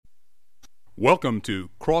Welcome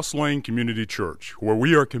to Cross Lane Community Church, where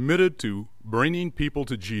we are committed to bringing people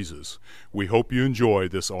to Jesus. We hope you enjoy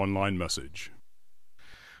this online message.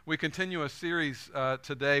 We continue a series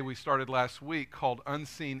today we started last week called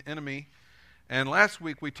Unseen Enemy. And last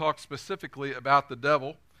week we talked specifically about the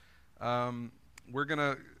devil. We're going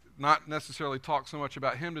to not necessarily talk so much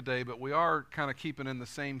about him today, but we are kind of keeping in the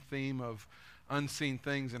same theme of unseen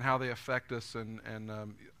things and how they affect us. And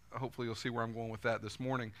hopefully you'll see where I'm going with that this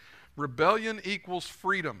morning. Rebellion equals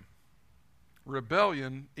freedom.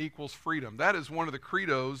 Rebellion equals freedom. That is one of the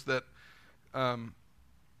credos that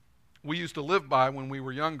we used to live by when we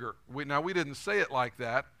were younger. We didn't say it like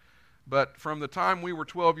that, but from the time we were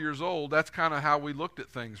 12 years old, that's kind of how we looked at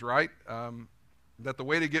things, right? That the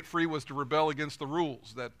way to get free was to rebel against the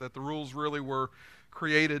rules, that the rules really were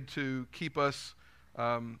created to keep us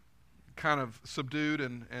kind of subdued,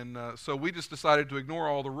 and so we just decided to ignore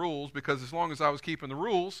all the rules, because as long as I was keeping the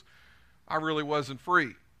rules, I really wasn't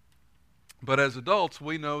free. But as adults,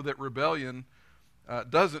 we know that rebellion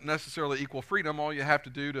doesn't necessarily equal freedom. All you have to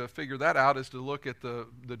do to figure that out is to look at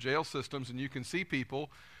the jail systems, and you can see people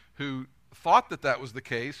who thought that was the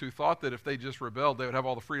case, who thought that if they just rebelled, they would have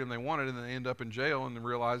all the freedom they wanted, and then they end up in jail and then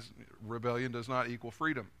realize rebellion does not equal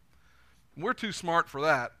freedom. We're too smart for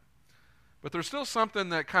that. But there's still something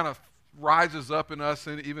that kind of rises up in us,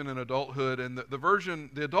 and even in adulthood, and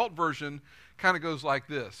the adult version kind of goes like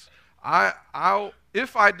this.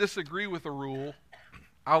 If I disagree with a rule,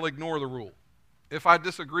 I'll ignore the rule. If I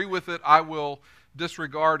disagree with it, I will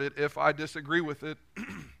disregard it. If I disagree with it,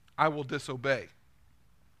 I will disobey.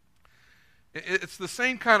 It's the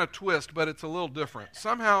same kind of twist, but it's a little different.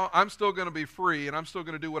 Somehow, I'm still going to be free, and I'm still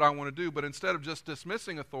going to do what I want to do, but instead of just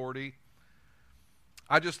dismissing authority,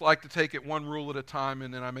 I just like to take it one rule at a time,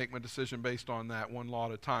 and then I make my decision based on that one law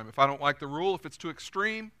at a time. If I don't like the rule, if it's too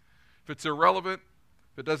extreme, if it's irrelevant,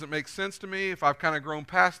 if it doesn't make sense to me, if I've kind of grown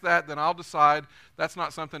past that, then I'll decide that's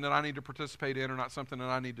not something that I need to participate in, or not something that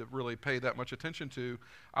I need to really pay that much attention to.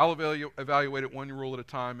 I'll evaluate it one rule at a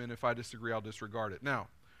time, and if I disagree, I'll disregard it. Now,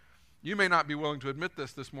 you may not be willing to admit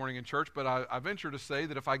this morning in church, but I venture to say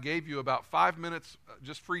that if I gave you about 5 minutes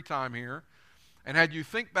just free time here, and had you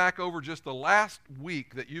think back over just the last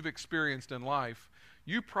week that you've experienced in life,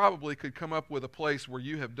 you probably could come up with a place where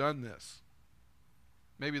you have done this.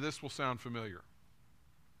 Maybe this will sound familiar.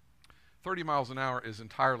 30 miles an hour is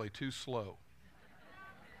entirely too slow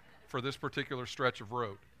for this particular stretch of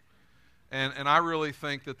road. And I really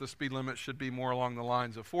think that the speed limit should be more along the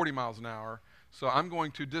lines of 40 miles an hour. So I'm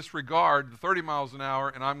going to disregard the 30 miles an hour,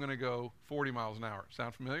 and I'm going to go 40 miles an hour.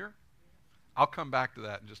 Sound familiar? I'll come back to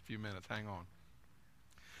that in just a few minutes. Hang on.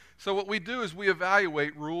 So what we do is we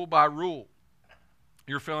evaluate rule by rule.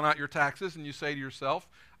 You're filling out your taxes, and you say to yourself,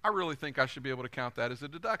 I really think I should be able to count that as a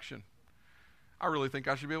deduction. I really think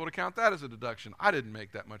I should be able to count that as a deduction. I didn't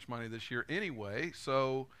make that much money this year anyway,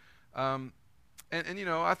 so, and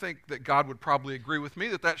I think that God would probably agree with me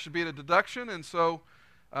that should be a deduction, and so,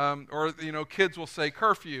 kids will say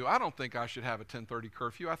curfew. I don't think I should have a 10:30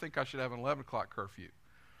 curfew. I think I should have an 11 o'clock curfew.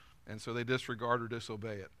 And so they disregard or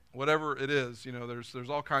disobey it. Whatever it is, there's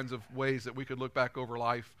all kinds of ways that we could look back over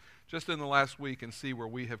life just in the last week and see where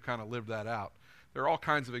we have kind of lived that out. There are all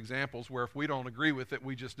kinds of examples where if we don't agree with it,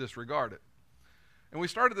 we just disregard it. And we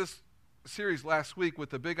started this series last week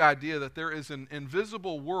with the big idea that there is an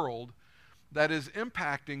invisible world that is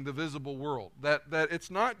impacting the visible world. That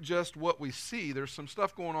it's not just what we see. There's some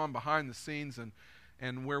stuff going on behind the scenes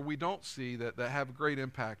and where we don't see that have a great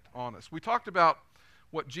impact on us. We talked about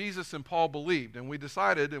what Jesus and Paul believed, and we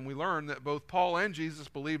decided and we learned that both Paul and Jesus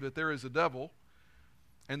believed that there is a devil,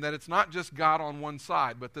 and that it's not just God on one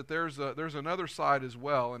side, but that there's another side as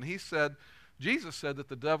well. And Jesus said that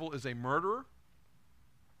the devil is a murderer,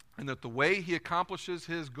 and that the way he accomplishes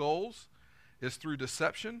his goals is through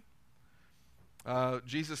deception.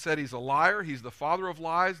 Jesus said he's a liar, he's the father of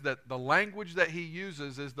lies, that the language that he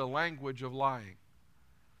uses is the language of lying.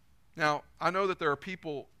 Now, I know that there are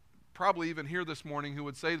people probably even here this morning who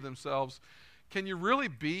would say to themselves, can you really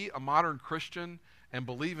be a modern Christian and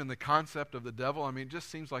believe in the concept of the devil? I mean, it just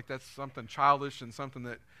seems like that's something childish and something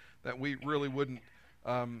that we really wouldn't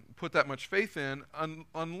put that much faith in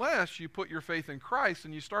unless you put your faith in Christ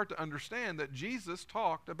and you start to understand that Jesus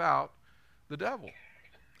talked about the devil.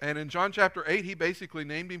 And in John chapter 8, he basically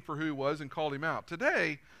named him for who he was and called him out.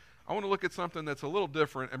 Today, I want to look at something that's a little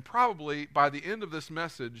different, and probably by the end of this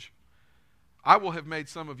message, I will have made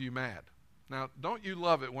some of you mad. Now, don't you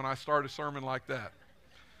love it when I start a sermon like that?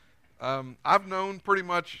 I've known pretty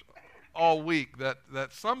much all week that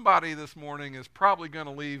somebody this morning is probably going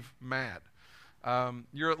to leave mad.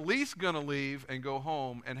 You're at least going to leave and go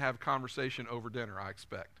home and have conversation over dinner, I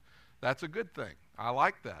expect. That's a good thing. I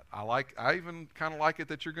like that. I even kind of like it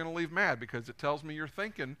that you're going to leave mad, because it tells me you're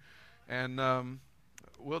thinking. And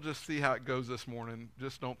we'll just see how it goes this morning.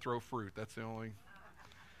 Just don't throw fruit. That's the only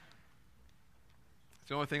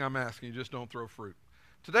thing I'm asking you. Just don't throw fruit.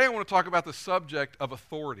 Today I want to talk about the subject of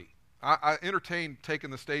authority. I entertained taking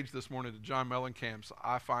the stage this morning to John Mellencamp's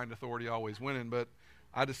I Find Authority Always Winning, but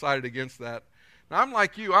I decided against that. Now, I'm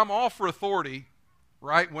like you. I'm all for authority,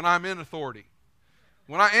 right, when I'm in authority.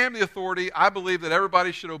 When I am the authority, I believe that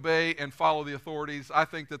everybody should obey and follow the authorities. I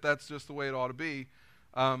think that that's just the way it ought to be.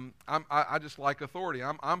 I just like authority.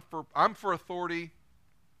 I'm for authority.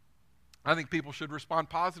 I think people should respond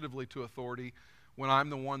positively to authority when I'm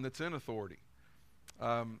the one that's in authority.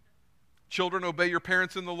 Children, obey your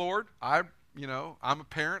parents in the Lord. I'm a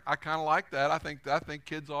parent. I kind of like that. I think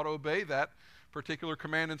kids ought to obey that particular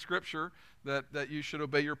command in Scripture that you should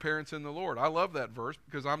obey your parents in the Lord. I love that verse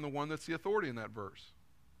because I'm the one that's the authority in that verse.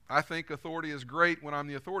 I think authority is great when I'm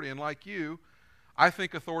the authority. And like you, I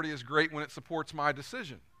think authority is great when it supports my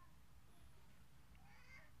decision.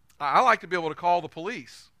 I like to be able to call the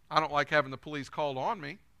police. I don't like having the police called on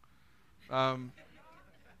me. I'm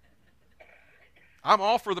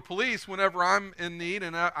all for the police whenever I'm in need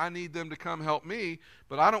and I need them to come help me,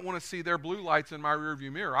 but I don't want to see their blue lights in my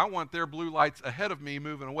rearview mirror. I want their blue lights ahead of me,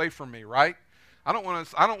 moving away from me, right? I don't want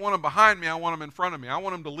them behind me. I want them in front of me. I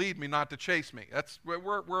want them to lead me, not to chase me.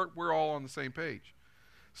 We're all on the same page.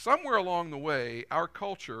 Somewhere along the way, our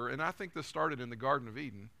culture, and I think this started in the Garden of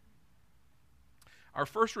Eden, our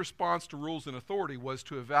first response to rules and authority was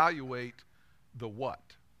to evaluate the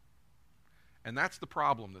what. And that's the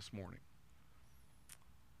problem this morning.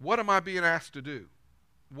 What am I being asked to do?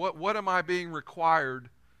 What am I being required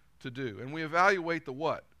to do? And we evaluate the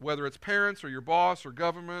what, whether it's parents or your boss or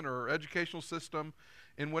government or educational system.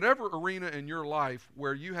 In whatever arena in your life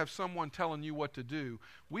where you have someone telling you what to do,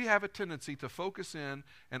 we have a tendency to focus in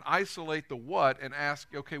and isolate the what and ask,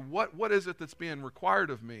 okay, what is it that's being required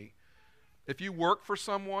of me? If you work for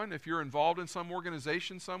someone, if you're involved in some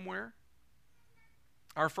organization somewhere,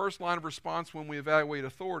 our first line of response when we evaluate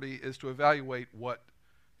authority is to evaluate what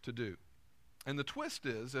to do. And the twist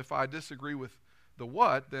is, if I disagree with the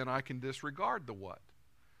what, then I can disregard the what.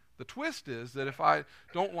 The twist is that if I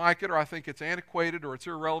don't like it, or I think it's antiquated, or it's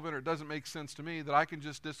irrelevant, or it doesn't make sense to me, that I can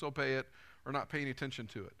just disobey it or not pay any attention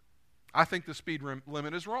to it. I think the speed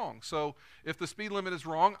limit is wrong. So if the speed limit is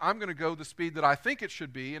wrong, I'm going to go the speed that I think it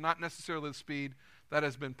should be and not necessarily the speed that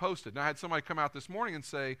has been posted. Now, I had somebody come out this morning and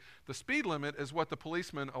say, the speed limit is what the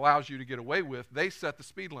policeman allows you to get away with. They set the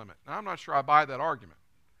speed limit. Now, I'm not sure I buy that argument.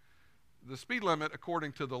 The speed limit,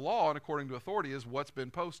 according to the law and according to authority, is what's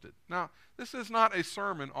been posted. Now, this is not a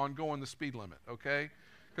sermon on going the speed limit, okay?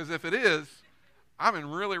 Because if it is, I'm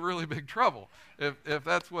in really, really big trouble if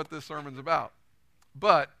that's what this sermon's about.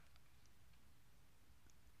 But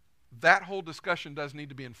that whole discussion does need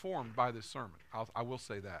to be informed by this sermon. I will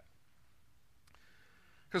say that.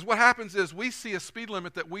 Because what happens is we see a speed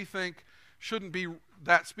limit that we think shouldn't be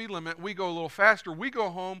that speed limit. We go a little faster. We go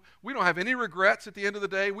home. We don't have any regrets at the end of the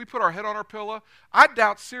day. We put our head on our pillow. I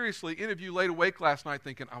doubt seriously any of you laid awake last night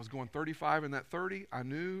thinking, I was going 35 in that 30. I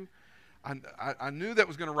knew that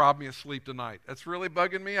was going to rob me of sleep tonight. That's really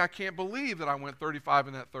bugging me. I can't believe that I went 35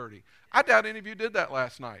 in that 30. I doubt any of you did that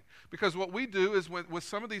last night. Because what we do is with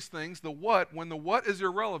some of these things, when the what is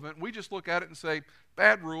irrelevant, we just look at it and say,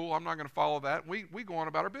 bad rule, I'm not going to follow that. We go on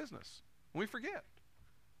about our business. And we forget.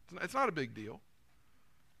 It's not a big deal.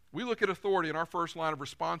 We look at authority, and our first line of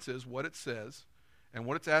response is what it says and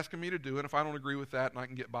what it's asking me to do, and if I don't agree with that and I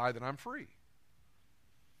can get by, then I'm free.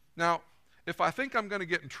 Now, if I think I'm going to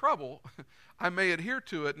get in trouble, I may adhere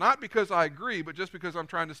to it, not because I agree, but just because I'm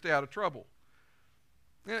trying to stay out of trouble.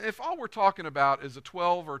 If all we're talking about is a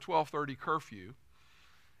 12 or 12:30 curfew,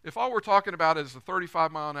 if all we're talking about is a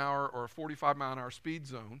 35 mile an hour or a 45 mile an hour speed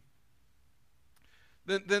zone,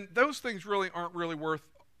 then those things really aren't really worth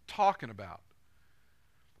talking about.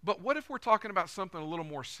 But what if we're talking about something a little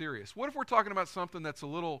more serious? What if we're talking about something that's a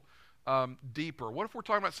little deeper? What if we're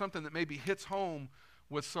talking about something that maybe hits home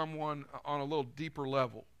with someone on a little deeper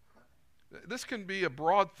level? This can be a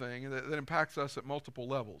broad thing that impacts us at multiple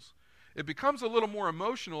levels. It becomes a little more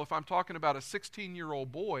emotional if I'm talking about a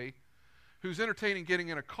 16-year-old boy who's entertaining getting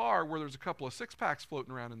in a car where there's a couple of six-packs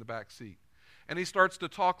floating around in the back seat. And he starts to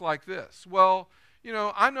talk like this. Well,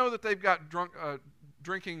 I know that they've got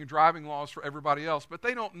drinking and driving laws for everybody else, but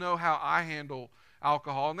they don't know how I handle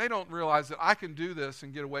alcohol, and they don't realize that I can do this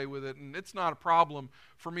and get away with it, and it's not a problem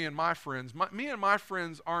for me and my friends. Me and my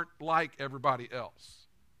friends aren't like everybody else.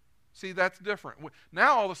 See, that's different.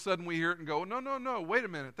 Now all of a sudden we hear it and go, no, wait a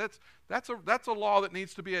minute. That's a law that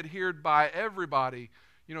needs to be adhered by everybody.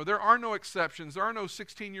 There are no exceptions. There are no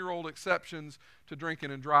 16-year-old exceptions to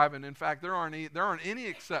drinking and driving. In fact, there aren't any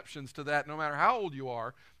exceptions to that, no matter how old you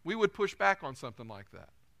are. We would push back on something like that.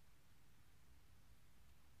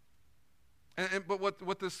 But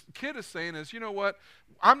what this kid is saying is, you know what?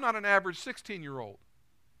 I'm not an average 16-year-old.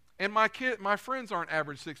 And my friends aren't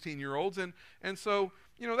average 16-year-olds. And so,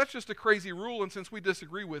 that's just a crazy rule. And since we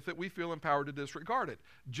disagree with it, we feel empowered to disregard it.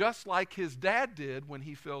 Just like his dad did when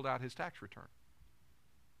he filled out his tax return.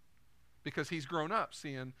 Because he's grown up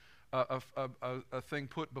seeing a thing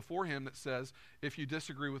put before him that says, if you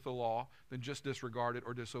disagree with the law, then just disregard it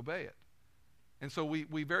or disobey it. And so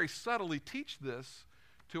we very subtly teach this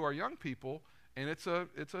to our young people, and it's a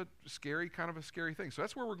scary, kind of a scary thing. So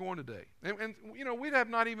that's where we're going today. And we'd have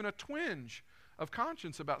not even a twinge of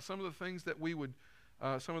conscience about some of the things that we would,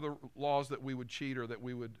 some of the laws that we would cheat or that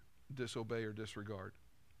we would disobey or disregard.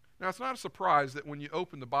 Now, it's not a surprise that when you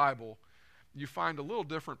open the Bible, you find a little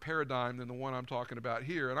different paradigm than the one I'm talking about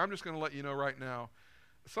here. And I'm just going to let you know right now,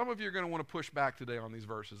 some of you are going to want to push back today on these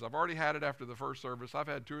verses. I've already had it after the first service. I've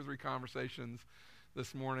had 2 or 3 conversations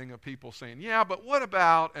this morning of people saying, yeah, but what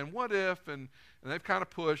about, and what if, and they've kind of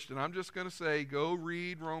pushed, and I'm just going to say, go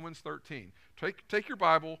read Romans 13. Take your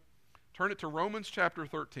Bible, turn it to Romans chapter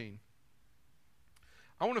 13.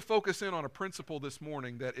 I want to focus in on a principle this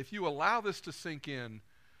morning that if you allow this to sink in,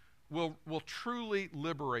 will truly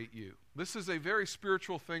liberate you. This is a very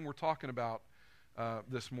spiritual thing we're talking about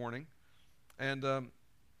this morning. And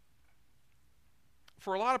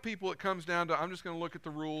for a lot of people, it comes down to, I'm just going to look at the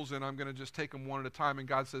rules and I'm going to just take them one at a time. And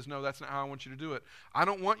God says, no, that's not how I want you to do it. I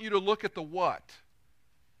don't want you to look at the what.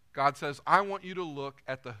 God says, I want you to look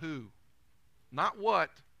at the who. Not what,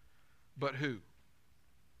 but who.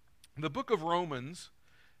 The book of Romans,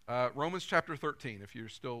 Romans chapter 13, if you're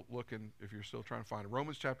still trying to find it.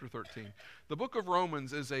 Romans chapter 13. The book of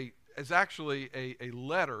Romans is actually a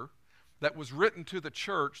letter that was written to the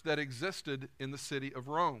church that existed in the city of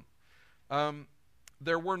Rome.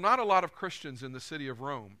 There were not a lot of Christians in the city of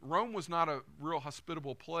Rome. Rome was not a real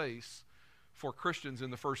hospitable place for Christians in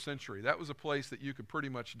the first century. That was a place that you could pretty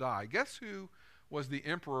much die. Guess who was the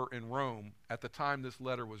emperor in Rome at the time this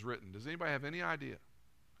letter was written? Does anybody have any idea?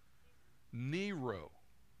 Nero.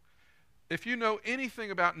 If you know anything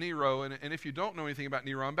about Nero, and if you don't know anything about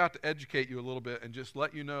Nero, I'm about to educate you a little bit and just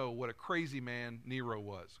let you know what a crazy man Nero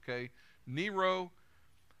was, okay? Nero,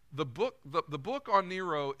 the book on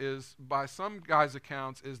Nero is, by some guys'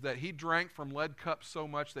 accounts, is that he drank from lead cups so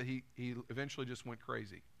much that he eventually just went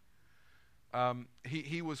crazy.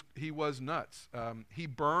 He was nuts. He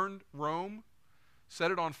burned Rome,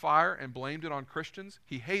 set it on fire, and blamed it on Christians.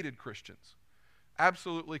 He hated Christians.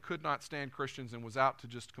 Absolutely could not stand Christians and was out to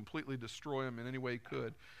just completely destroy them in any way he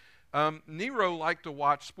could. Nero liked to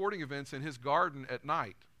watch sporting events in his garden at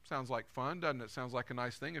night. Sounds like fun, doesn't it? Sounds like a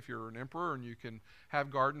nice thing if you're an emperor and you can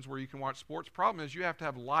have gardens where you can watch sports. Problem is you have to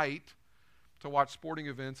have light to watch sporting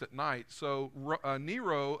events at night. So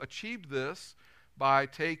Nero achieved this by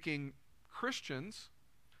taking Christians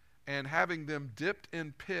and having them dipped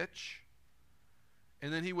in pitch,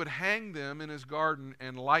 and then he would hang them in his garden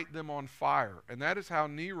and light them on fire. And that is how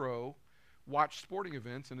Nero watched sporting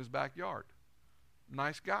events in his backyard.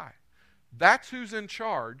 Nice guy. That's who's in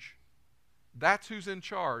charge. That's who's in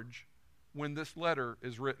charge when this letter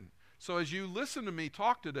is written. So as you listen to me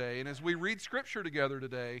talk today, and as we read Scripture together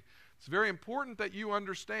today, it's very important that you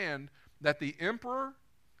understand that the emperor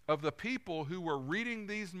of the people who were reading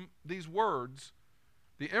these words,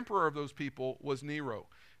 the emperor of those people was Nero.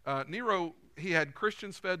 Nero, he had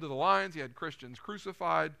Christians fed to the lions. He had Christians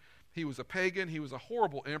crucified. He was a pagan. He was a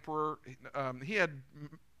horrible emperor. He had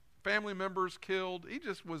family members killed. He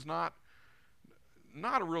just was not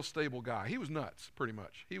a real stable guy. He was nuts, pretty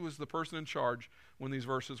much. He was the person in charge when these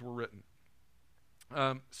verses were written.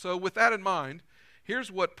 So with that in mind,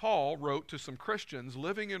 here's what Paul wrote to some Christians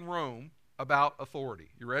living in Rome about authority.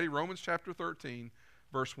 You ready? Romans chapter 13,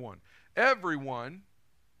 verse 1. Everyone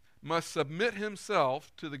must submit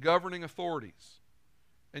himself to the governing authorities.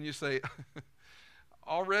 And you say,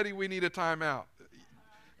 already we need a timeout.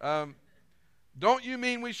 Don't you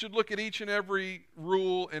mean we should look at each and every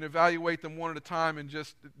rule and evaluate them one at a time and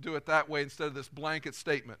just do it that way instead of this blanket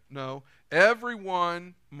statement? No.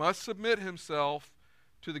 Everyone must submit himself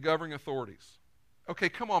to the governing authorities. Okay,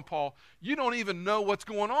 come on, Paul. You don't even know what's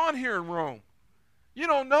going on here in Rome. You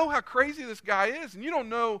don't know how crazy this guy is, and you don't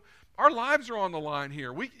know our lives are on the line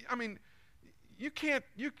here.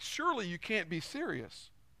 Surely you can't be serious.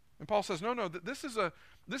 And Paul says, no, this is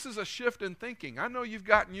a shift in thinking. I know you've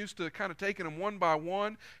gotten used to kind of taking them one by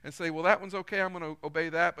one and say, well, that one's okay, I'm going to obey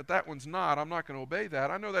that, but that one's not. I'm not going to obey that.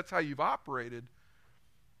 I know that's how you've operated.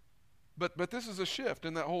 But this is a shift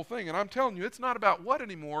in that whole thing. And I'm telling you, it's not about what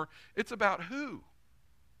anymore. It's about who.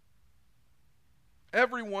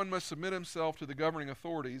 Everyone must submit himself to the governing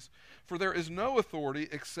authorities, for there is no authority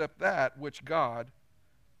except that which God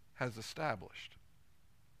has established.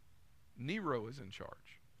 Nero is in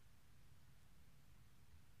charge.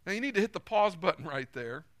 Now you need to hit the pause button right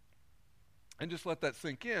there and just let that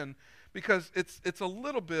sink in, because it's a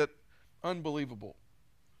little bit unbelievable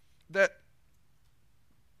that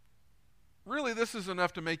really this is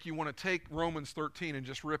enough to make you want to take Romans 13 and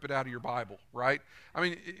just rip it out of your Bible, right? I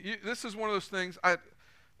mean, this is one of those things.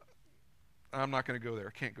 I'm not going to go there.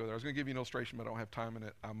 I can't go there. I was going to give you an illustration, but I don't have time in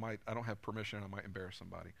it. I don't have permission. I might embarrass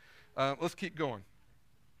somebody. Let's keep going.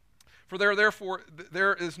 For therefore,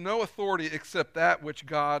 there is no authority except that which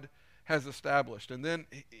God has established. And then,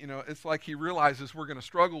 it's like he realizes we're going to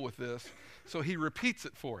struggle with this, so he repeats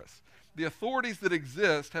it for us. The authorities that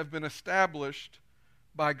exist have been established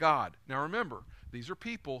by God. Now remember, these are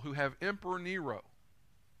people who have Emperor Nero.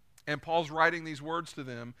 And Paul's writing these words to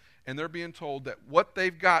them, and they're being told that what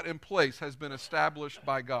they've got in place has been established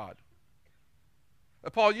by God.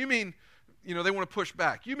 Paul, you mean, they want to push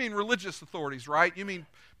back. You mean religious authorities, right? You mean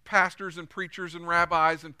pastors and preachers and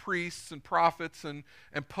rabbis and priests and prophets and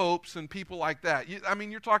popes and people like that.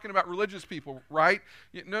 You're talking about religious people, right?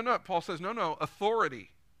 No, Paul says, no,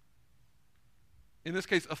 authority. In this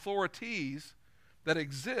case, authorities that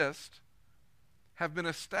exist have been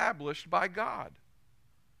established by God.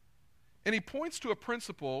 And he points to a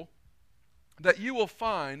principle that you will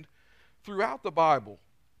find throughout the Bible.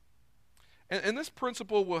 And this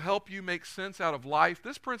principle will help you make sense out of life.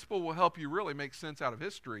 This principle will help you really make sense out of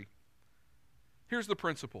history. Here's the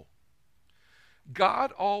principle.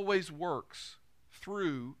 God always works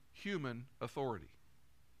through human authority.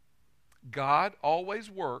 God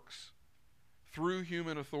always works through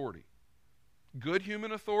human authority. Good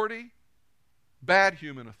human authority, bad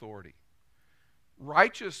human authority.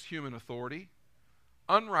 Righteous human authority,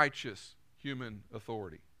 unrighteous human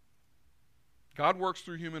authority. God works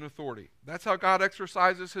through human authority. That's how God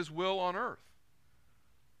exercises his will on earth.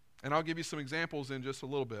 And I'll give you some examples in just a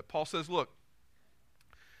little bit. Paul says, look,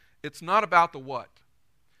 it's not about the what.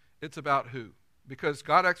 It's about who. Because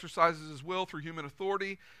God exercises his will through human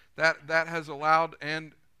authority, that has allowed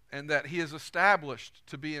and that he has established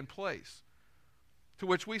to be in place. To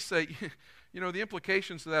which we say, the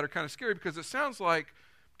implications of that are kind of scary, because it sounds like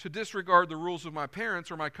to disregard the rules of my parents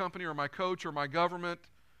or my company or my coach or my government.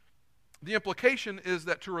 The implication is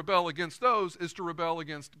that to rebel against those is to rebel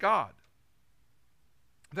against God.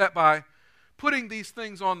 That by putting these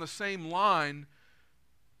things on the same line,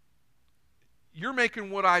 you're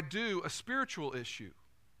making what I do a spiritual issue.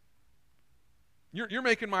 You're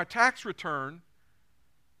making my tax return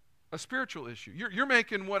a spiritual issue. You're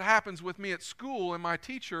making what happens with me at school and my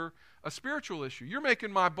teacher a spiritual issue. You're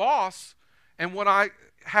making my boss and what I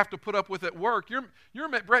have to put up with at work,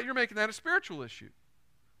 Brett, you're making that a spiritual issue.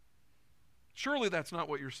 Surely that's not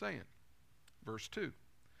what you're saying. Verse 2.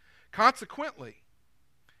 Consequently,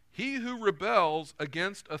 he who rebels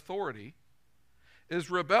against authority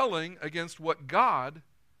is rebelling against what God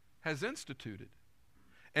has instituted.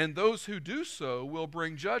 And those who do so will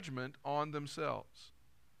bring judgment on themselves.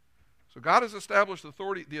 So God has established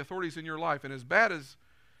the authorities in your life. And as bad as,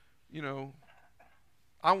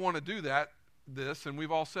 I want to do this, and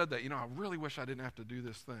we've all said that, I really wish I didn't have to do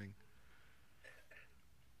this thing.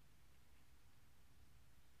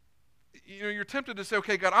 You're tempted to say,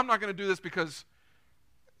 okay, God, I'm not going to do this because,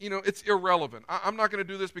 it's irrelevant. I'm not going to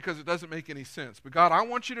do this because it doesn't make any sense. But God, I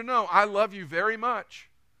want you to know I love you very much.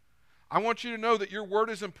 I want you to know that your word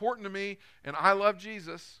is important to me, and I love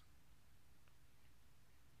Jesus.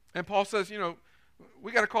 And Paul says,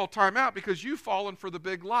 we got to call time out because you've fallen for the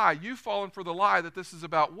big lie. You've fallen for the lie that this is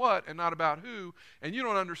about what and not about who, and you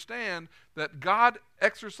don't understand that God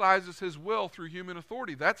exercises his will through human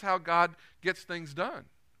authority. That's how God gets things done.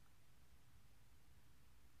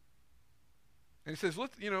 And he says,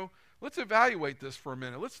 let's evaluate this for a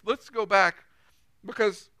minute. Let's go back,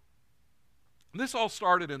 because this all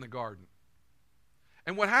started in the garden.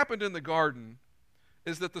 And what happened in the garden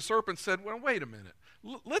is that the serpent said, well, wait a minute.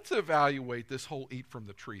 Let's evaluate this whole eat from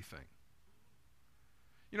the tree thing.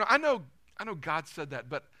 I know God said that,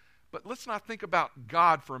 but let's not think about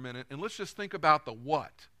God for a minute, and let's just think about the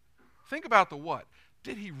what. Think about the what.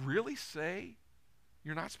 Did he really say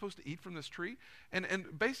you're not supposed to eat from this tree? And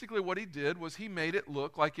basically what he did was he made it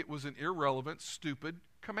look like it was an irrelevant, stupid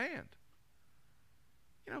command.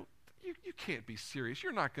 You can't be serious.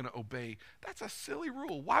 You're not going to obey. That's a silly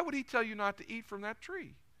rule. Why would he tell you not to eat from that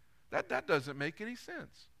tree? That doesn't make any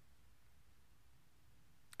sense.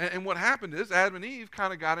 And what happened is Adam and Eve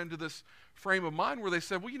kind of got into this frame of mind where they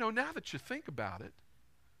said, well, now that you think about it,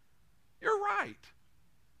 you're right.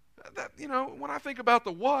 That, when I think about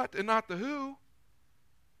the what and not the who,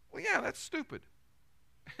 well, yeah, that's stupid.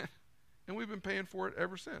 And we've been paying for it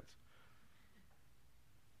ever since.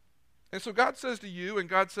 And so God says to you and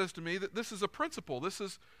God says to me that this is a principle. This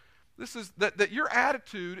is that your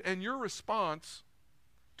attitude and your response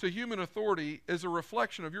to human authority is a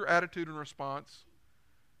reflection of your attitude and response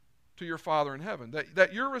to your Father in heaven.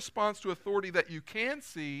 That your response to authority that you can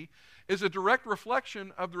see is a direct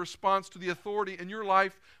reflection of the response to the authority in your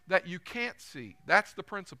life that you can't see. That's the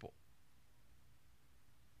principle.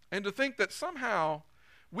 And to think that somehow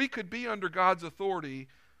we could be under God's authority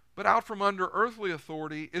but out from under earthly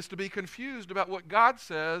authority is to be confused about what God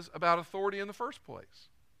says about authority in the first place.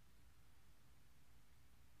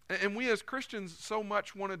 And we as Christians so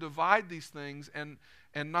much want to divide these things and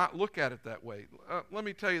not look at it that way. Let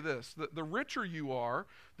me tell you this. The richer you are,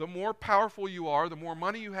 the more powerful you are, the more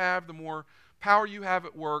money you have, the more power you have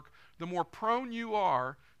at work, the more prone you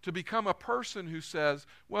are to become a person who says,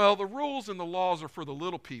 well, the rules and the laws are for the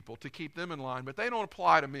little people to keep them in line, but they don't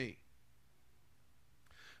apply to me.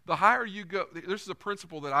 The higher you go, this is a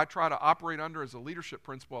principle that I try to operate under as a leadership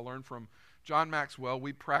principle I learned from John Maxwell.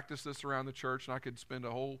 We practice this around the church, and I could spend a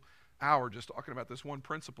whole hour just talking about this one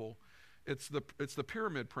principle. It's the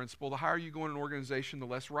pyramid principle. The higher you go in an organization, the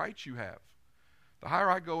less rights you have. The higher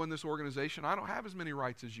I go in this organization, I don't have as many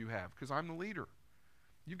rights as you have because I'm the leader.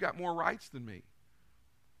 You've got more rights than me.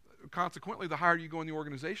 Consequently, the higher you go in the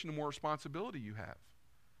organization, the more responsibility you have.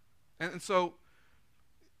 And so,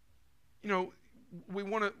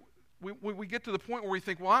 we get to the point where we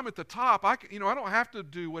think, well, I'm at the top. I don't have to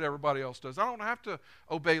do what everybody else does. I don't have to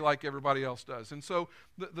obey like everybody else does. And so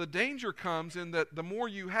the danger comes in that the more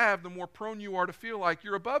you have, the more prone you are to feel like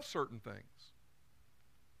you're above certain things.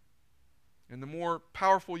 And the more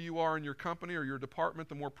powerful you are in your company or your department,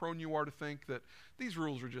 the more prone you are to think that these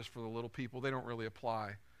rules are just for the little people. They don't really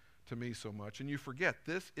apply to me so much. And you forget,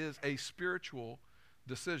 this is a spiritual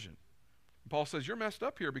decision. Paul says, you're messed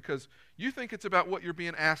up here because you think it's about what you're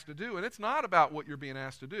being asked to do, and it's not about what you're being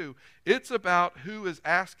asked to do. It's about who is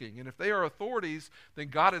asking. And if they are authorities, then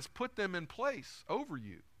God has put them in place over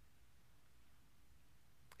you.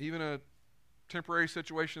 Even a temporary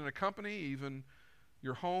situation in a company, even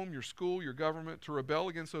your home, your school, your government, to rebel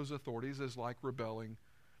against those authorities is like rebelling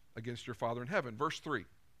against your Father in heaven. Verse 3,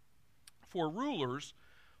 for rulers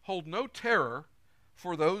hold no terror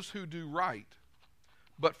for those who do right,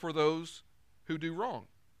 but for those who do wrong.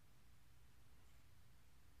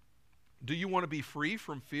 Do you want to be free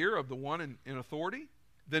from fear of the one in authority?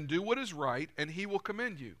 Then do what is right, and he will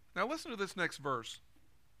commend you. Now listen to this next verse.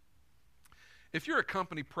 If you're a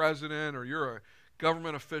company president, or you're a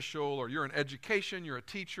government official, or you're in education, you're a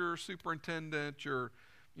teacher, superintendent, you're,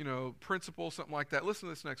 principal, something like that, listen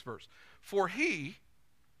to this next verse. For he,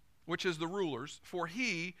 which is the rulers, for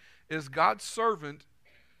he is God's servant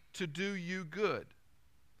to do you good.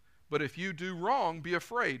 But if you do wrong, be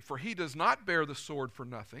afraid, for he does not bear the sword for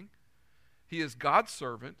nothing. He is God's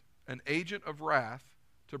servant, an agent of wrath,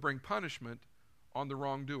 to bring punishment on the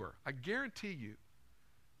wrongdoer. I guarantee you,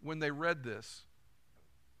 when they read this,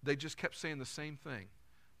 they just kept saying the same thing.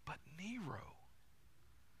 But Nero.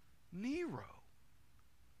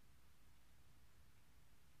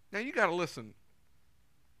 Now you got to listen.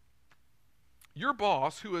 Your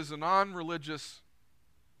boss, who is a non-religious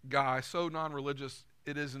guy, so non-religious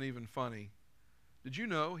it isn't even funny. Did you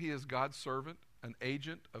know he is God's servant, an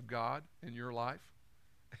agent of God in your life?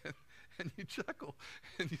 And you chuckle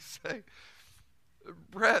and you say,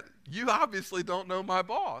 Brett, you obviously don't know my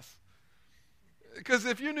boss. Because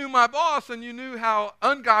if you knew my boss and you knew how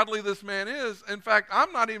ungodly this man is, in fact,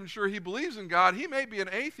 I'm not even sure he believes in God. He may be an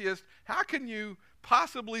atheist. How can you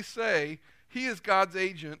possibly say he is God's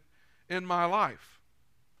agent in my life?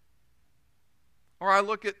 Or I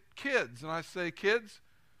look at kids and I say, kids,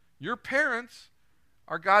 your parents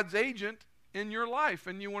are God's agent in your life.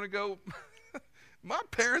 And you want to go, my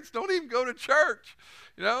parents don't even go to church.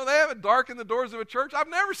 They haven't darkened the doors of a church. I've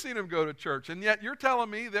never seen them go to church. And yet you're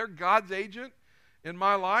telling me they're God's agent in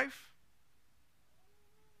my life?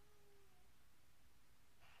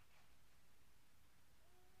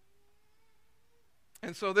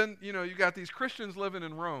 And so then, you got these Christians living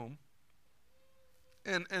in Rome,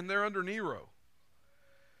 and they're under Nero.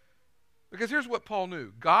 Because here's what Paul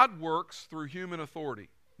knew. God works through human authority,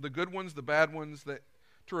 the good ones, the bad ones, that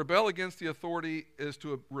To rebel against the authority is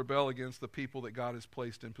to rebel against the people that God has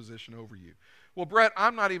placed in position over you. Well, Brett,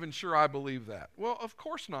 I'm not even sure I believe that. Well, of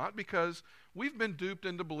course not, because we've been duped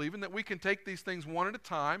into believing that we can take these things one at a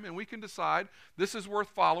time and we can decide this is worth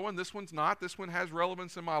following, this one's not, this one has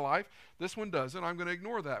relevance in my life, this one doesn't, I'm going to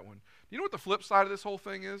ignore that one. You know what the flip side of this whole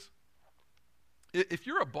thing is? If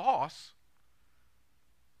you're a boss,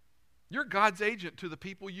 you're God's agent to the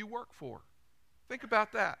people you work for. Think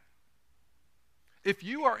about that. If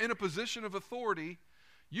you are in a position of authority,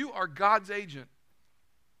 you are God's agent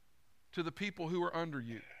to the people who are under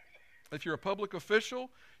you. If you're a public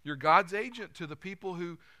official, you're God's agent to the people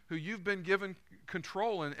who you've been given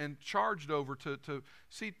control and charged over to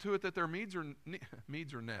see to it that their needs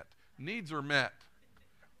are met.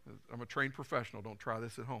 I'm a trained professional. Don't try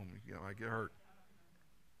this at home. I get hurt.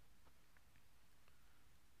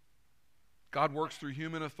 God works through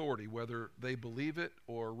human authority, whether they believe it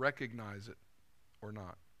or recognize it or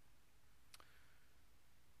not.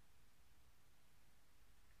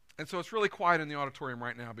 And so it's really quiet in the auditorium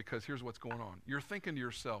right now because here's what's going on. You're thinking to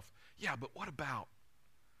yourself, yeah, but what about?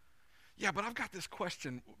 Yeah, but I've got this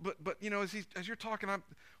question. But as you're talking,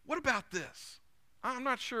 what about this? I'm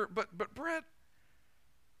not sure. But Brett,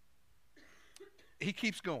 he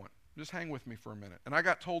keeps going. Just hang with me for a minute. And I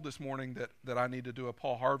got told this morning that I need to do a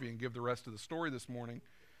Paul Harvey and give the rest of the story this morning.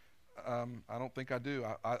 I don't think I do.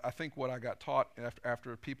 I think what I got taught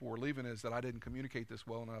after people were leaving is that I didn't communicate this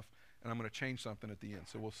well enough, and I'm going to change something at the end,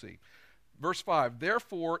 so we'll see. Verse 5,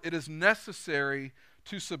 therefore it is necessary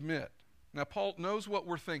to submit. Now Paul knows what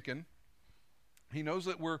we're thinking. He knows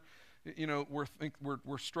that we're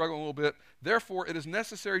struggling a little bit. Therefore it is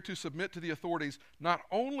necessary to submit to the authorities, not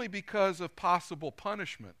only because of possible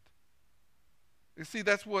punishment. You see,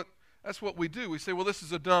 that's what we do. We say, well, this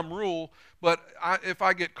is a dumb rule, but if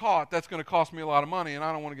I get caught, that's going to cost me a lot of money, and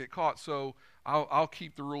I don't want to get caught, so I'll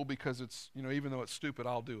keep the rule because it's, even though it's stupid,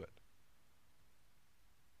 I'll do it.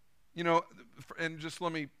 And just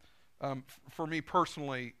let me, for me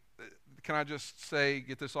personally, can I just say,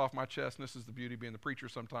 get this off my chest, and this is the beauty of being the preacher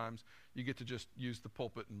sometimes, you get to just use the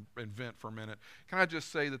pulpit and vent for a minute. Can I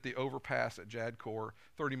just say that the overpass at Jadcor,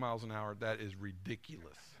 30 miles an hour, that is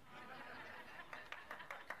ridiculous.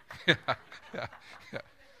 Yeah.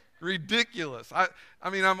 Ridiculous. I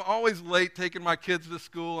mean, I'm always late taking my kids to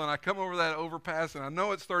school, and I come over that overpass, and I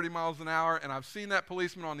know it's 30 miles an hour, and I've seen that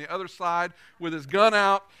policeman on the other side with his gun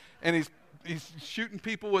out, and he's shooting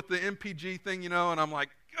people with the MPG thing, and I'm like,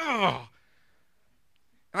 ugh.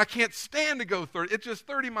 And I can't stand to go 30. It's just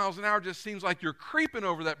 30 miles an hour just seems like you're creeping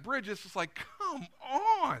over that bridge. It's just like, come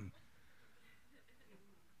on.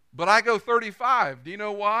 But I go 35. Do you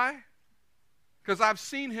know why? Because I've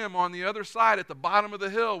seen him on the other side at the bottom of the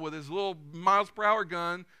hill with his little miles per hour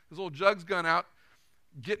gun, his little jugs gun out,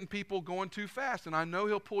 getting people going too fast. And I know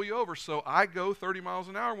he'll pull you over, so I go 30 miles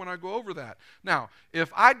an hour when I go over that. Now,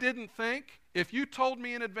 if you told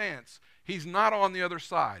me in advance he's not on the other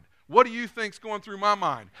side, what do you think's going through my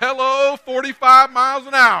mind? Hello, 45 miles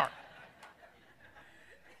an hour.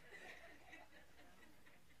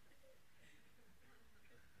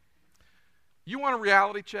 You want a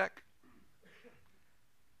reality check?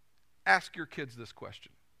 Ask your kids this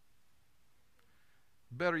question.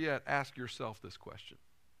 Better yet, ask yourself this question.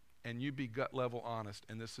 And you be gut level honest,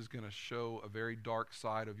 and this is going to show a very dark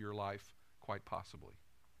side of your life, quite possibly.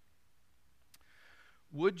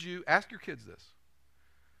 Would you, ask your kids this.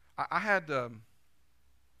 I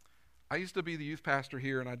used to be the youth pastor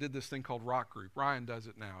here, and I did this thing called Rock Group. Ryan does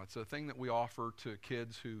it now. It's a thing that we offer to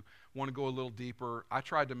kids who want to go a little deeper. I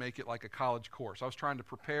tried to make it like a college course. I was trying to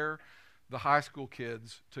prepare the high school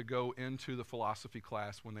kids to go into the philosophy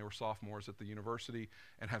class when they were sophomores at the university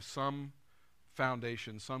and have some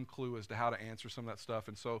foundation, some clue as to how to answer some of that stuff.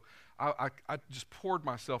 And so I just poured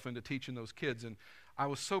myself into teaching those kids, and I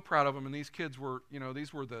was so proud of them. And these kids were,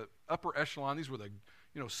 these were the upper echelon. These were the,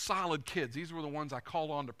 solid kids. These were the ones I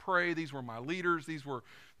called on to pray. These were my leaders. These were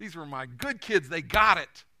my good kids. They got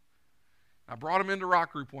it. I brought them into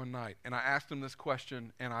Rock Group one night, and I asked them this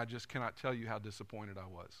question, and I just cannot tell you how disappointed I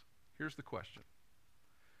was. Here's the question.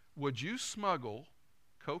 Would you smuggle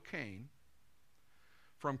cocaine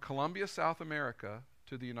from Colombia, South America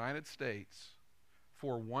to the United States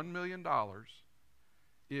for $1 million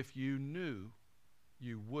if you knew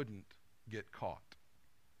you wouldn't get caught?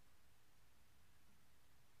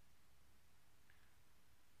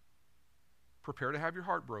 Prepare to have your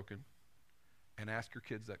heart broken and ask your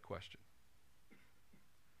kids that question.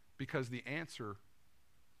 Because the answer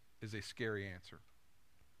is a scary answer.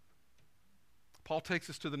 Paul takes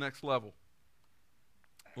us to the next level.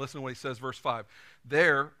 Listen to what he says, verse 5.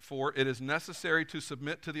 Therefore, it is necessary to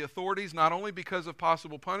submit to the authorities, not only because of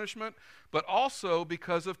possible punishment, but also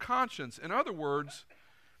because of conscience. In other words,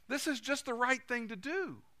 this is just the right thing to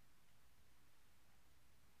do.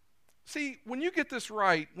 See, when you get this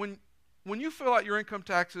right, when you fill out your income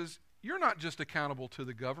taxes, you're not just accountable to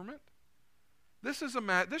the government. This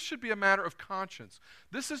should be a matter of conscience.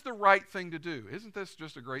 This is the right thing to do. Isn't this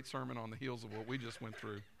just a great sermon on the heels of what we just went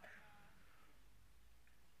through?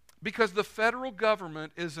 Because the federal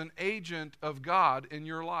government is an agent of God in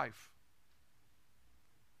your life.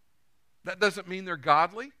 That doesn't mean they're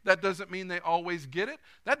godly. That doesn't mean they always get it.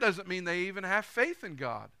 That doesn't mean they even have faith in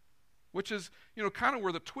God, which is, kind of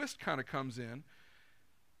where the twist kind of comes in.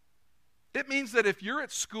 It means that if you're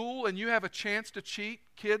at school and you have a chance to cheat,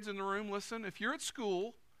 kids in the room, listen, if you're at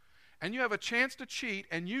school and you have a chance to cheat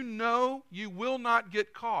and you know you will not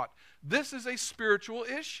get caught, this is a spiritual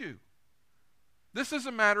issue. This is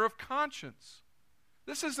a matter of conscience.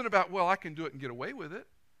 This isn't about, well, I can do it and get away with it.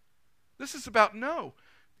 This is about, no.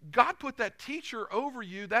 God put that teacher over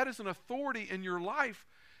you. That is an authority in your life.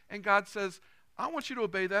 And God says, I want you to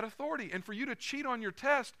obey that authority. And for you to cheat on your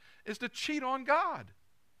test is to cheat on God.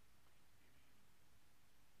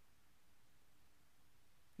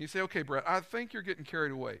 You say, okay, Brett, I think you're getting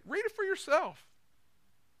carried away. Read it for yourself.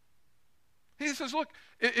 He says, look,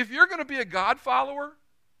 if you're going to be a God follower,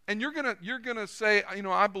 and you're gonna say,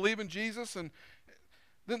 I believe in Jesus, and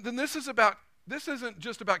then this isn't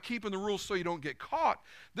just about keeping the rules so you don't get caught.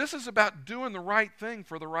 This is about doing the right thing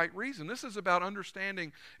for the right reason. This is about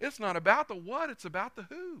understanding it's not about the what, it's about the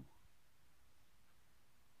who.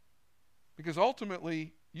 Because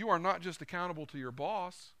ultimately, you are not just accountable to your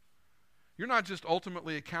boss. You're not just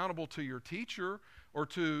ultimately accountable to your teacher or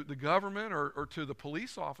to the government or to the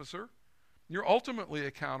police officer. You're ultimately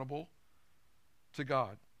accountable to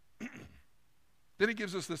God. Then he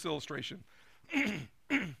gives us this illustration.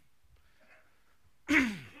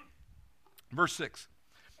 Verse 6.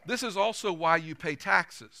 This is also why you pay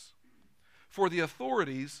taxes, for the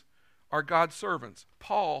authorities are God's servants.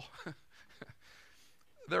 Paul,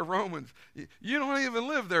 they're Romans. You don't even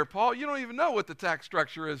live there, Paul. You don't even know what the tax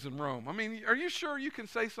structure is in Rome. I mean, are you sure you can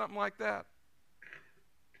say something like that?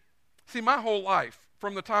 See, my whole life,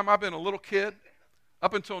 from the time I've been a little kid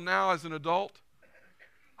up until now as an adult,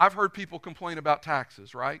 I've heard people complain about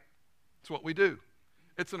taxes, right? It's what we do.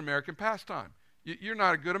 It's an American pastime. You're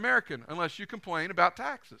not a good American unless you complain about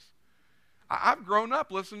taxes. I've grown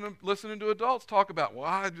up listening to adults talk about, well,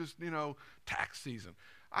 I just, tax season.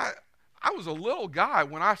 I was a little guy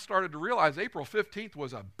when I started to realize April 15th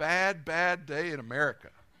was a bad, bad day in America.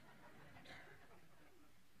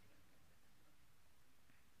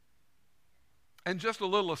 And just a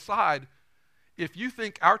little aside, if you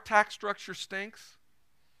think our tax structure stinks,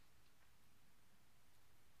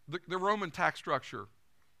 the Roman tax structure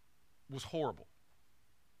was horrible.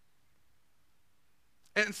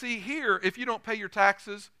 And see, here, if you don't pay your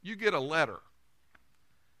taxes, you get a letter.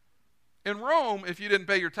 In Rome, if you didn't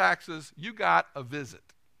pay your taxes, you got a visit.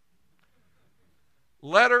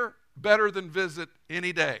 Letter better than visit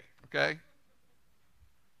any day, okay?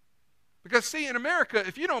 Because see, in America,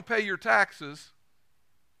 if you don't pay your taxes,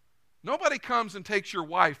 nobody comes and takes your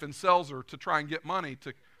wife and sells her to try and get money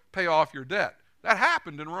to pay off your debt. That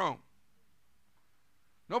happened in Rome.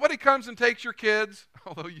 Nobody comes and takes your kids,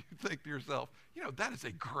 although you think to yourself, that is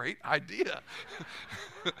a great idea.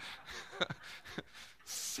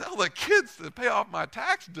 Sell the kids to pay off my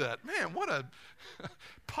tax debt. Man, what a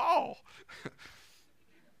Paul.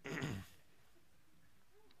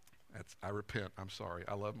 I repent. I'm sorry.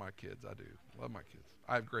 I love my kids. I do. Love my kids.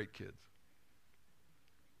 I have great kids.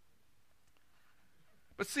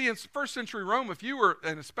 But see, in first century Rome,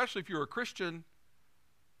 and especially if you were a Christian,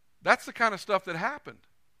 that's the kind of stuff that happened.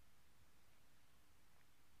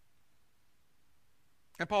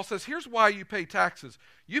 And Paul says, here's why you pay taxes.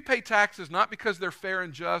 You pay taxes not because they're fair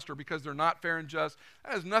and just or because they're not fair and just.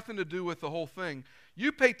 That has nothing to do with the whole thing.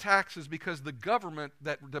 You pay taxes because the government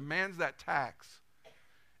that demands that tax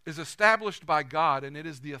is established by God, and it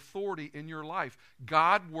is the authority in your life.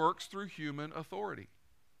 God works through human authority.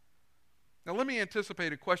 Now, let me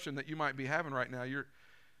anticipate a question that you might be having right now. You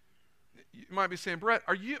might be saying, Brett,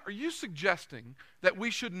 are you suggesting that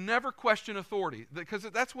we should never question authority? Because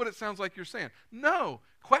that's what it sounds like you're saying. No,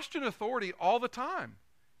 question authority all the time.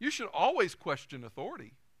 You should always question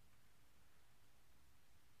authority.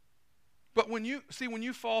 But when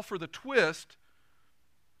you fall for the twist,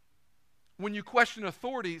 when you question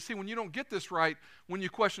authority, when you don't get this right, when you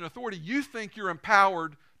question authority, you think you're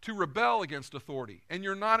empowered to rebel against authority, and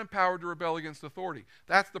you're not empowered to rebel against authority.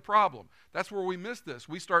 That's the problem. That's where we miss this.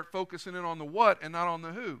 We start focusing in on the what and not on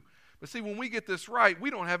the who. But see, when we get this right, we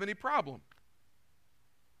don't have any problem.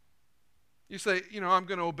 You say, I'm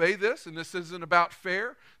going to obey this, and this isn't about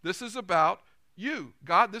fair. This is about you.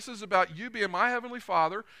 God, this is about you being my heavenly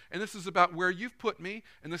Father, and this is about where you've put me,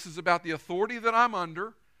 and this is about the authority that I'm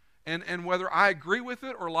under, and whether I agree with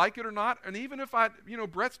it or like it or not. And even if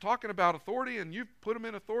Brett's talking about authority, and you've put him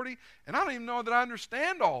in authority, and I don't even know that I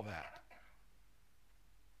understand all that.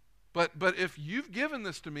 But if you've given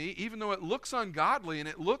this to me, even though it looks ungodly and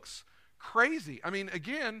it looks crazy. I mean,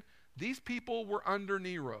 again, these people were under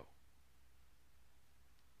Nero.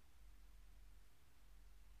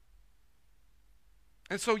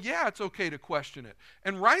 And so, yeah, it's okay to question it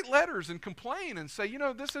and write letters and complain and say,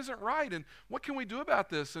 this isn't right, and what can we do about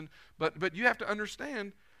this? But you have to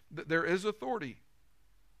understand that there is authority.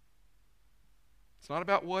 It's not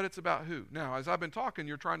about what, it's about who. Now, as I've been talking,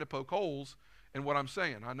 you're trying to poke holes in what I'm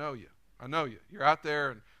saying. I know you. You're out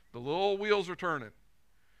there, and the little wheels are turning,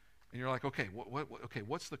 and you're like, okay,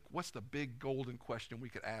 what's the big golden question we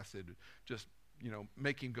could ask it? Just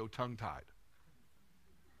make him go tongue-tied.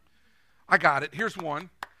 I got it. Here's one.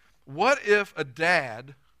 What if a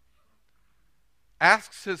dad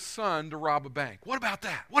asks his son to rob a bank? What about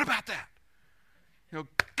that?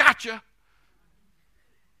 Gotcha.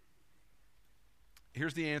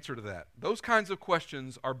 Here's the answer to that. Those kinds of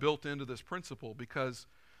questions are built into this principle because,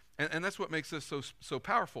 and that's what makes this so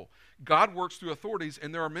powerful. God works through authorities,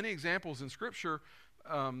 and there are many examples in Scripture.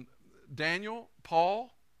 Daniel,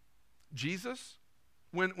 Paul, Jesus.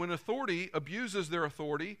 When authority abuses their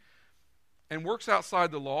authority and works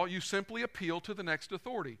outside the law, you simply appeal to the next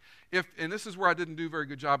authority. And this is where I didn't do a very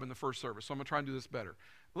good job in the first service, so I'm going to try and do this better.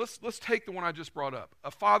 Let's take the one I just brought up.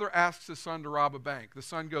 A father asks his son to rob a bank. The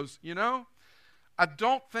son goes, I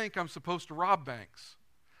don't think I'm supposed to rob banks.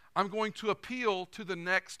 I'm going to appeal to the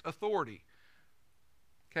next authority.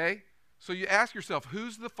 Okay? So you ask yourself,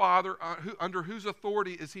 who's the father, under whose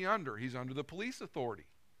authority is he under? He's under the police authority.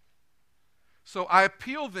 So I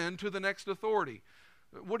appeal then to the next authority.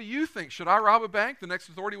 What do you think? Should I rob a bank? The next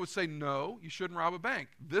authority would say, no, you shouldn't rob a bank.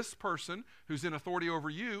 This person who's in authority over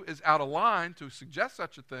you is out of line to suggest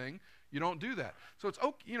such a thing. You don't do that. So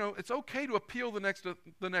it's okay to appeal the next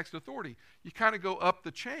authority. You kind of go up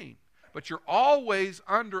the chain, but you're always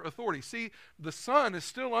under authority. See, the son is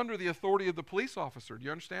still under the authority of the police officer. Do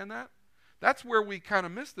you understand that? That's where we kind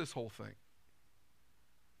of miss this whole thing.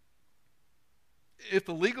 If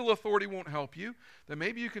the legal authority won't help you, then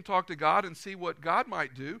maybe you can talk to God and see what God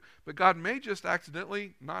might do, but God may just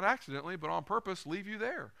not accidentally, but on purpose, leave you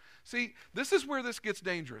there. See, this is where this gets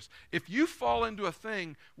dangerous. If you fall into a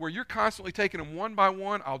thing where you're constantly taking them one by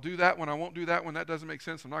one, I'll do that one, I won't do that one, that doesn't make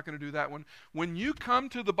sense, I'm not going to do that one. When you come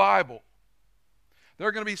to the Bible, there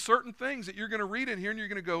are going to be certain things that you're going to read in here and you're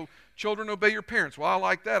going to go, children, obey your parents. Well, I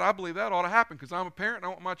like that. I believe that ought to happen because I'm a parent and I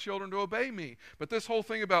want my children to obey me. But this whole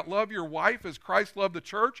thing about love your wife as Christ loved the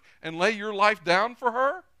church and lay your life down for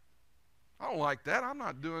her, I don't like that. I'm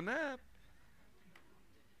not doing that.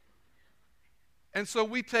 And so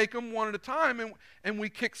we take them one at a time and we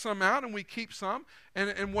kick some out and we keep some.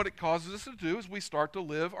 And what it causes us to do is we start to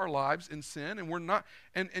live our lives in sin and we're not.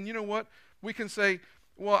 And you know what? We can say,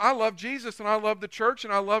 well, I love Jesus and I love the church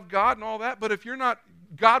and I love God and all that, but if you're not,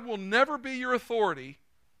 God will never be your authority.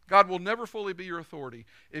 God will never fully be your authority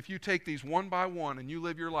if you take these one by one and you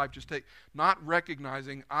live your life not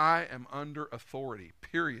recognizing I am under authority,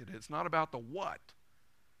 period. It's not about the what,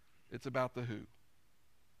 it's about the who.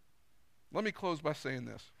 Let me close by saying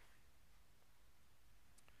this.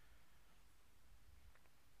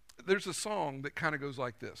 There's a song that kind of goes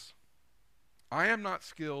like this. I am not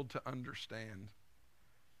skilled to understand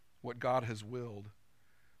what God has willed,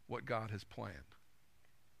 what God has planned.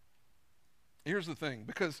 Here's the thing,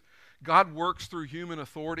 because God works through human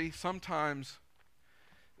authority, sometimes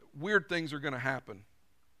weird things are going to happen.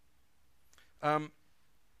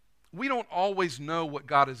 We don't always know what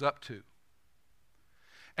God is up to.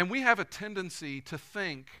 And we have a tendency to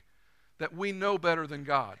think that we know better than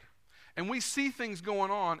God. And we see things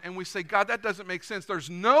going on and we say, God, that doesn't make sense. There's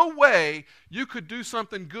no way you could do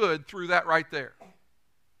something good through that right there.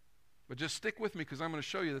 But just stick with me because I'm going to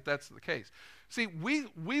show you that that's the case. See,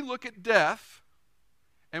 we look at death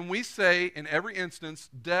and we say in every instance,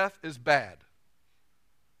 death is bad.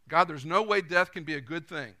 God, there's no way death can be a good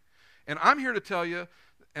thing. And I'm here to tell you,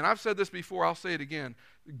 and I've said this before, I'll say it again,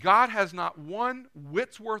 God has not one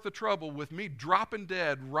whit's worth of trouble with me dropping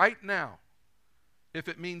dead right now if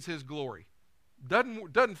it means His glory.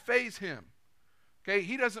 Doesn't faze Him. Okay,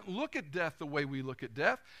 he doesn't look at death the way we look at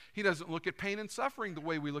death. He doesn't look at pain and suffering the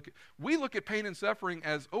way we look at pain and suffering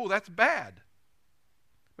as, oh, that's bad.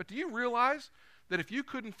 But do you realize that if you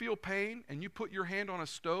couldn't feel pain and you put your hand on a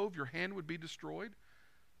stove, your hand would be destroyed?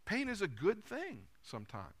 Pain is a good thing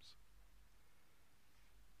sometimes.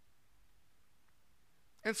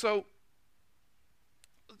 And so,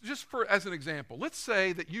 just as an example, let's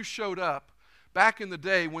say that you showed up back in the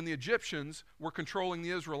day when the Egyptians were controlling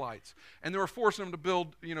the Israelites, and they were forcing them to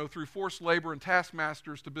build, through forced labor and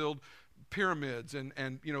taskmasters to build pyramids and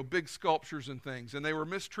big sculptures and things, and they were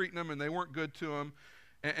mistreating them and they weren't good to them.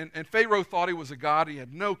 And Pharaoh thought he was a god. He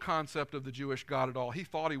had no concept of the Jewish God at all. He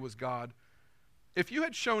thought he was God. If you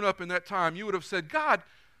had shown up in that time, you would have said, God,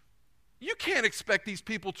 you can't expect these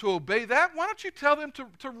people to obey that. Why don't you tell them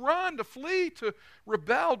to run, to flee, to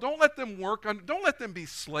rebel? Don't let them work. Don't let them be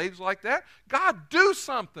slaves like that. God, do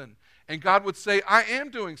something. And God would say, I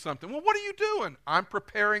am doing something. Well, what are you doing? I'm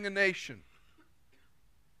preparing a nation.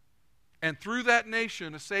 And through that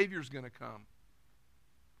nation, a Savior's going to come.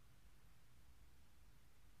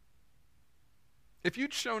 If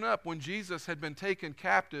you'd shown up when Jesus had been taken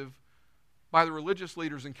captive by the religious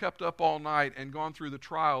leaders and kept up all night and gone through the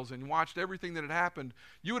trials and watched everything that had happened,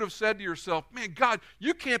 you would have said to yourself, man, God,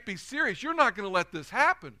 you can't be serious. You're not going to let this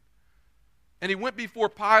happen. And he went before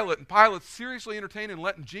Pilate, and Pilate seriously entertained and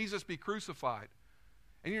letting Jesus be crucified.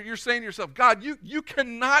 And you're saying to yourself, God, you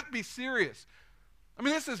cannot be serious. I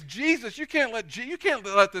mean, this is Jesus. You can't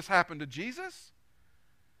let this happen to Jesus.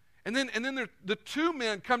 And then the two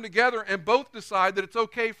men come together and both decide that it's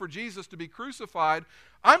okay for Jesus to be crucified.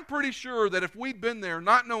 I'm pretty sure that if we'd been there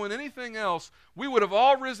not knowing anything else, we would have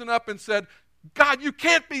all risen up and said, God, you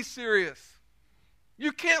can't be serious.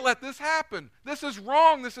 You can't let this happen. This is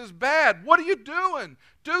wrong. This is bad. What are you doing?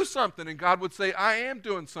 Do something. And God would say, I am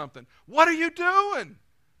doing something. What are you doing?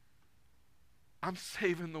 I'm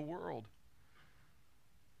saving the world.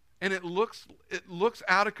 And it looks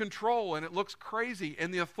out of control, and it looks crazy,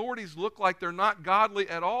 and the authorities look like they're not godly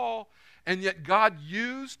at all, and yet God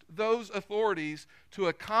used those authorities to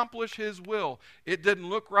accomplish his will. It didn't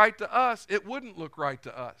look right to us. It wouldn't look right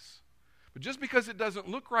to us. But just because it doesn't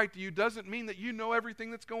look right to you doesn't mean that you know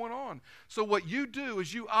everything that's going on. So what you do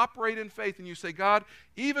is you operate in faith, and you say, God,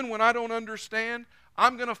 even when I don't understand,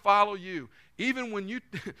 I'm going to follow you. Even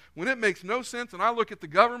when it makes no sense, and I look at the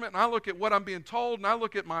government, and I look at what I'm being told, and I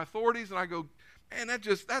look at my authorities, and I go, man,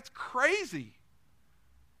 that's crazy.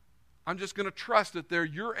 I'm just going to trust that they're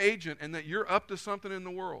your agent and that you're up to something in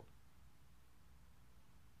the world.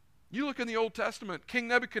 You look in the Old Testament, King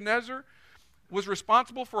Nebuchadnezzar was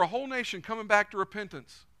responsible for a whole nation coming back to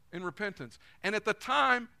repentance. And at the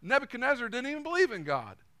time, Nebuchadnezzar didn't even believe in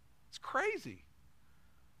God. It's crazy.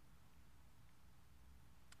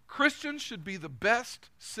 Christians should be the best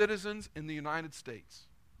citizens in the United States.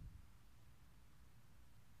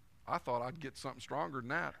 I thought I'd get something stronger than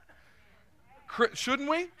that. Shouldn't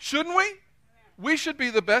we? Shouldn't we? We should be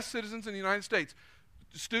the best citizens in the United States.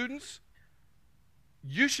 Students,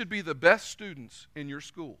 you should be the best students in your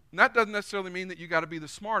school. And that doesn't necessarily mean that you got to be the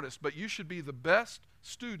smartest, but you should be the best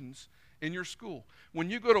students in your school.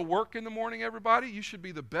 When you go to work in the morning, everybody, you should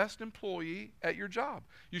be the best employee at your job.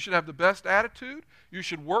 You should have the best attitude. You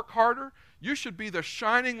should work harder. You should be the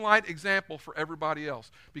shining light example for everybody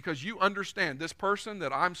else, because you understand this person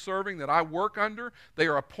that I'm serving, that I work under, they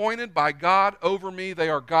are appointed by God over me. They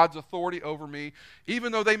are God's authority over me.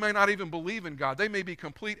 Even though they may not even believe in God, they may be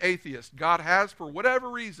complete atheists. God has, for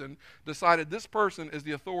whatever reason, decided this person is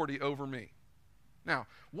the authority over me. Now,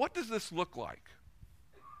 what does this look like?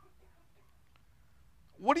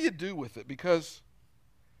 What do you do with it? Because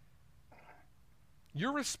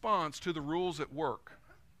your response to the rules at work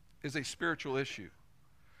is a spiritual issue.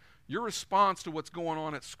 Your response to what's going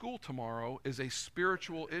on at school tomorrow is a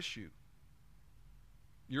spiritual issue.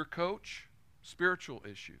 Your coach, spiritual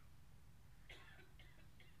issue.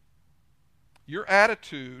 Your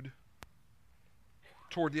attitude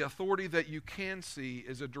toward the authority that you can see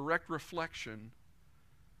is a direct reflection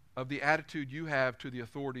of the attitude you have to the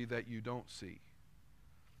authority that you don't see.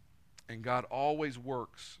 And God always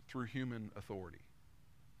works through human authority.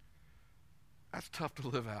 That's tough to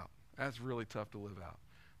live out. That's really tough to live out.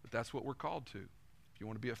 But that's what we're called to. If you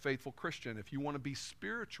want to be a faithful Christian, if you want to be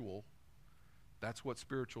spiritual, that's what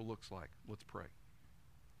spiritual looks like. Let's pray.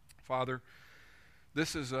 Father,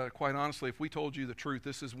 this is, quite honestly, if we told you the truth,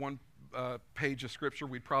 this is one page of Scripture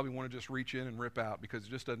we'd probably want to just reach in and rip out, because it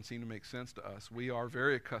just doesn't seem to make sense to us. We are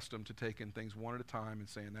very accustomed to taking things one at a time and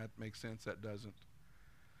saying that makes sense, that doesn't.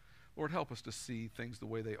 Lord, help us to see things the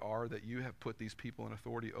way they are, that you have put these people in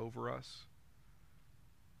authority over us.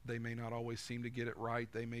 They may not always seem to get it right.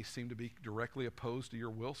 They may seem to be directly opposed to your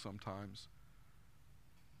will sometimes.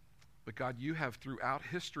 But God, you have throughout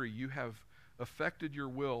history, you have affected your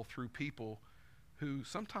will through people who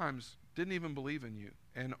sometimes didn't even believe in you.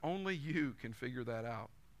 And only you can figure that out.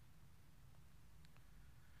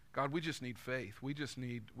 God, we just need faith. We just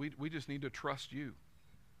need to trust you.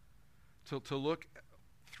 To look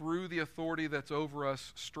through the authority that's over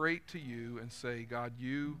us straight to you and say, God,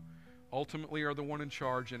 you ultimately are the one in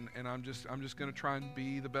charge, and I'm just going to try and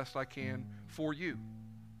be the best I can for you.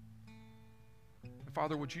 And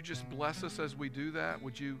Father, would you just bless us as we do that?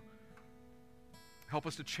 Would you help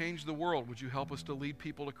us to change the world? Would you help us to lead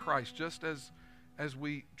people to Christ, just as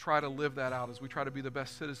we try to live that out, as we try to be the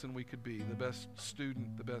best citizen we could be, the best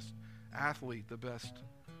student, the best athlete, the best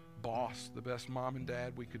boss, the best mom and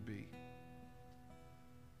dad we could be.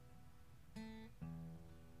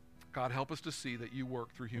 God, help us to see that you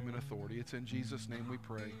work through human authority. It's in Jesus' name we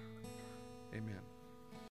pray. Amen.